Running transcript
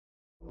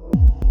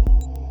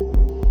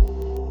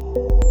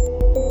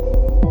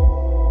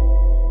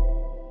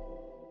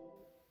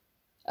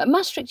At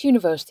Maastricht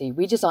University,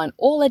 we design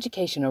all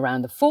education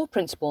around the 4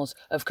 principles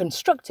of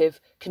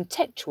constructive,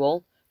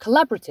 contextual,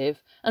 collaborative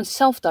and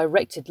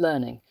self-directed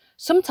learning,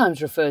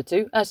 sometimes referred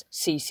to as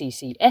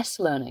CCCS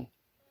learning.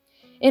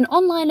 In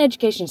online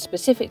education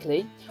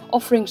specifically,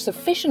 offering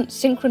sufficient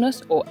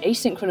synchronous or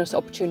asynchronous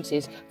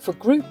opportunities for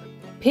group,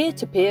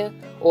 peer-to-peer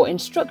or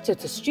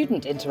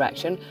instructor-to-student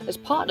interaction as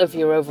part of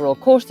your overall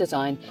course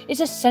design is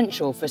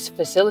essential for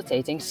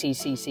facilitating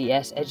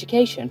CCCS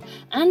education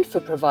and for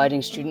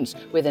providing students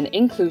with an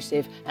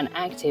inclusive and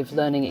active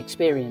learning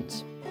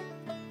experience.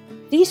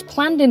 These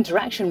planned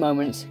interaction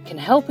moments can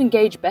help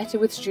engage better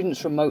with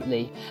students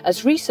remotely,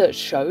 as research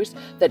shows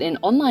that in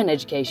online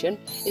education,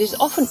 it is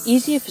often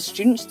easier for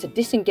students to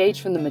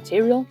disengage from the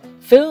material,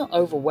 feel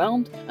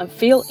overwhelmed, and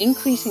feel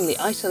increasingly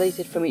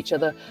isolated from each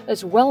other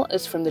as well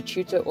as from the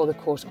tutor or the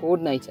course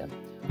coordinator,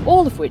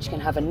 all of which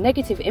can have a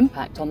negative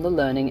impact on the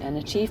learning and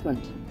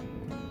achievement.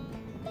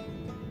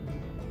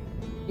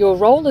 Your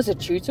role as a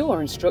tutor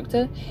or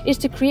instructor is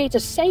to create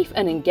a safe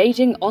and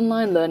engaging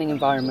online learning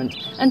environment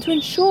and to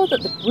ensure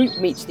that the group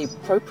meets the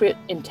appropriate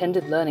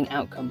intended learning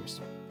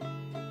outcomes.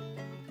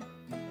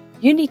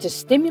 You need to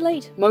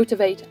stimulate,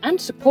 motivate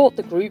and support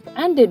the group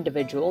and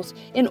individuals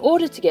in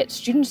order to get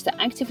students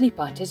to actively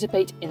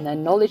participate in their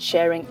knowledge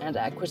sharing and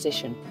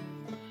acquisition.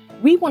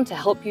 We want to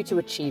help you to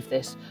achieve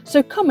this,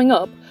 so coming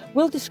up,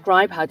 we'll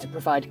describe how to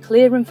provide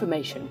clear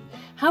information,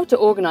 how to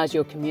organise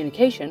your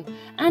communication,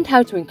 and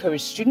how to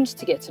encourage students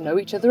to get to know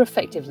each other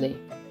effectively.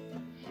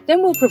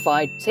 Then we'll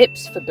provide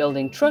tips for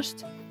building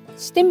trust,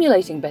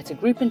 stimulating better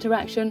group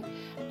interaction,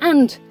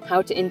 and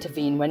how to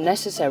intervene when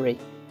necessary.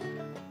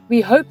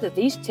 We hope that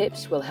these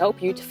tips will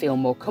help you to feel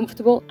more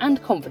comfortable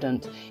and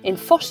confident in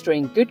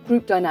fostering good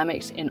group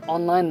dynamics in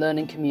online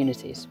learning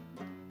communities.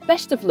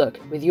 Best of luck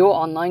with your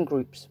online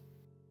groups.